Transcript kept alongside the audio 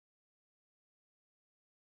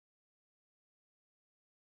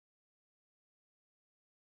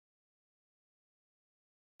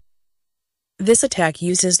This attack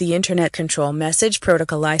uses the Internet Control Message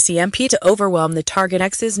Protocol ICMP to overwhelm the target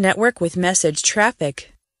X's network with message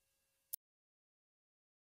traffic.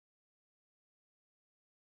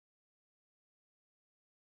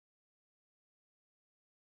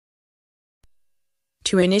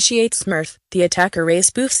 To initiate smurf, the attacker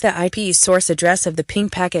spoofs the IP source address of the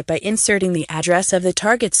ping packet by inserting the address of the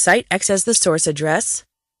target site X as the source address.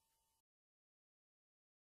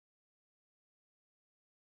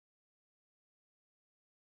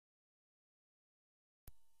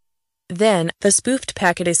 Then, the spoofed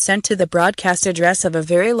packet is sent to the broadcast address of a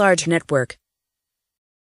very large network.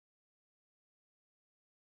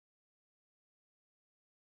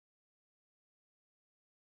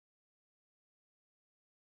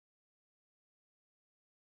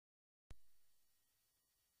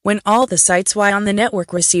 When all the sites Y on the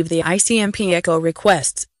network receive the ICMP echo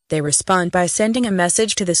requests, they respond by sending a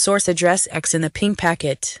message to the source address X in the ping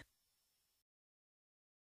packet.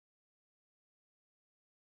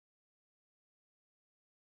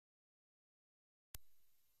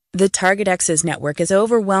 The target X's network is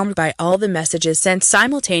overwhelmed by all the messages sent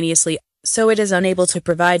simultaneously, so it is unable to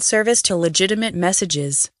provide service to legitimate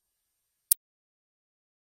messages.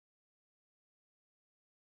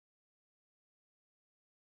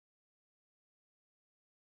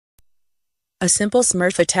 A simple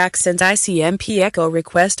smurf attack sends ICMP echo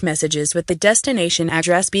request messages with the destination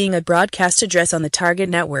address being a broadcast address on the target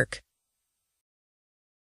network.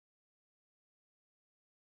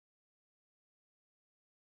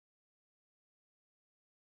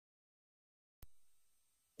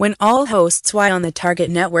 When all hosts Y on the target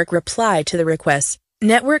network reply to the request,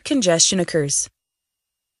 network congestion occurs.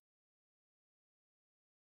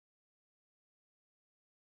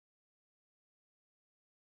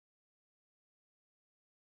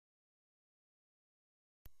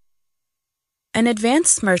 An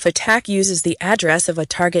advanced smurf attack uses the address of a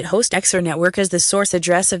target host X or network as the source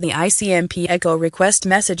address of the ICMP echo request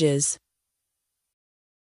messages.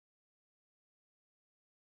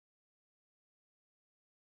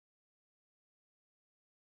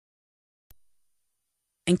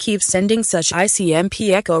 And keeps sending such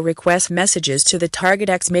ICMP echo request messages to the target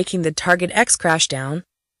X, making the target X crash down.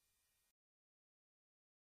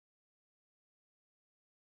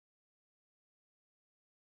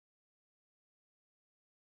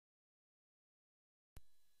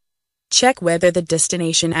 Check whether the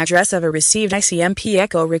destination address of a received ICMP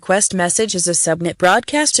echo request message is a subnet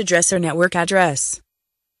broadcast address or network address.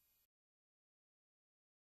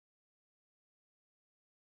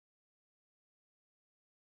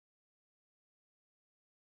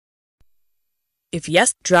 If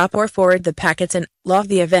yes, drop or forward the packets and log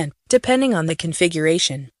the event, depending on the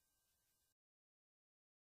configuration.